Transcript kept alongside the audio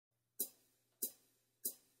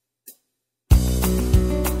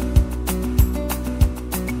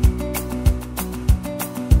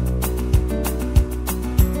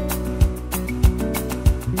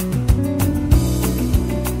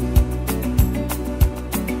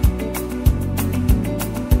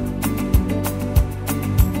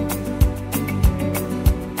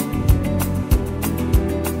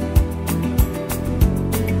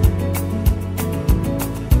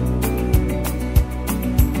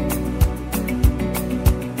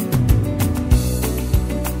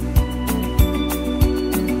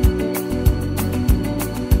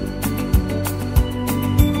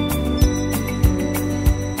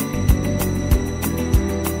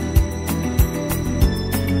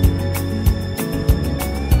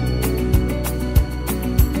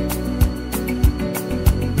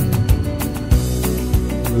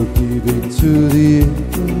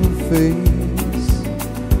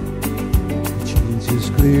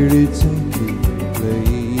really taking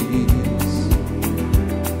place,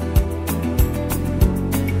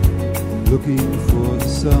 looking for the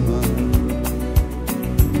summer.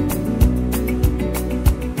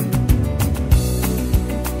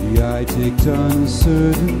 The eye takes on a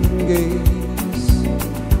certain gaze,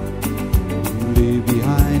 leave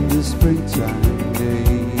behind the springtime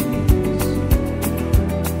days,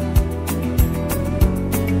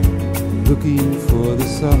 looking for the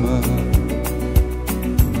summer.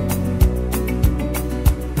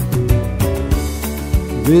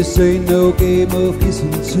 This ain't no game of kiss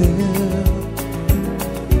and tell,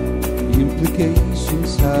 the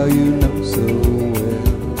implications how you know so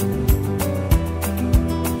well,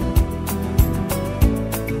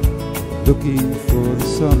 looking for the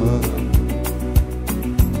summer.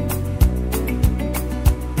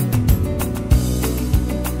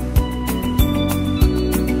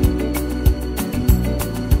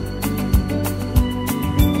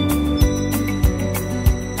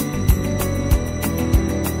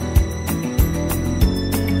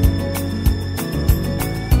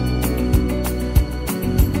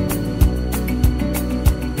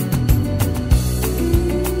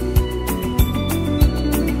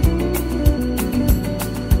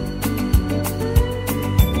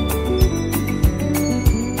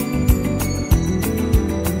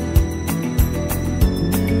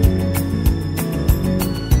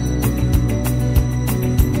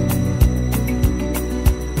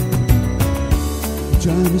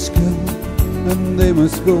 Time has come and they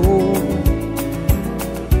must go to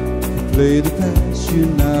play the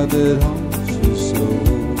passion now that haunts your soul,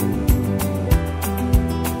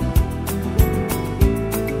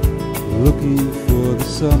 looking for the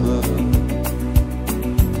summer.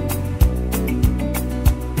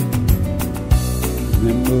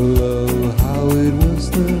 Remember love, how it was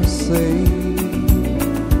the same,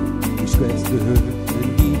 we scratched the hurt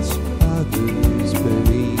and each other's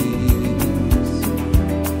pain,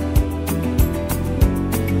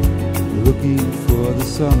 looking for the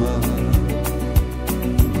summer.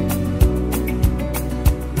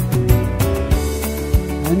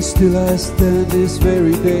 And still I stand this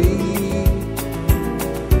very day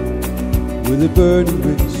with a burning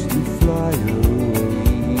wish to fly away,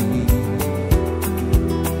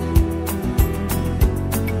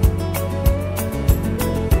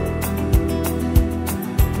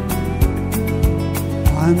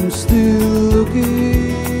 I'm still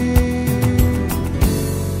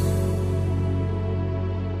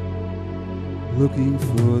looking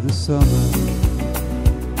for the summer.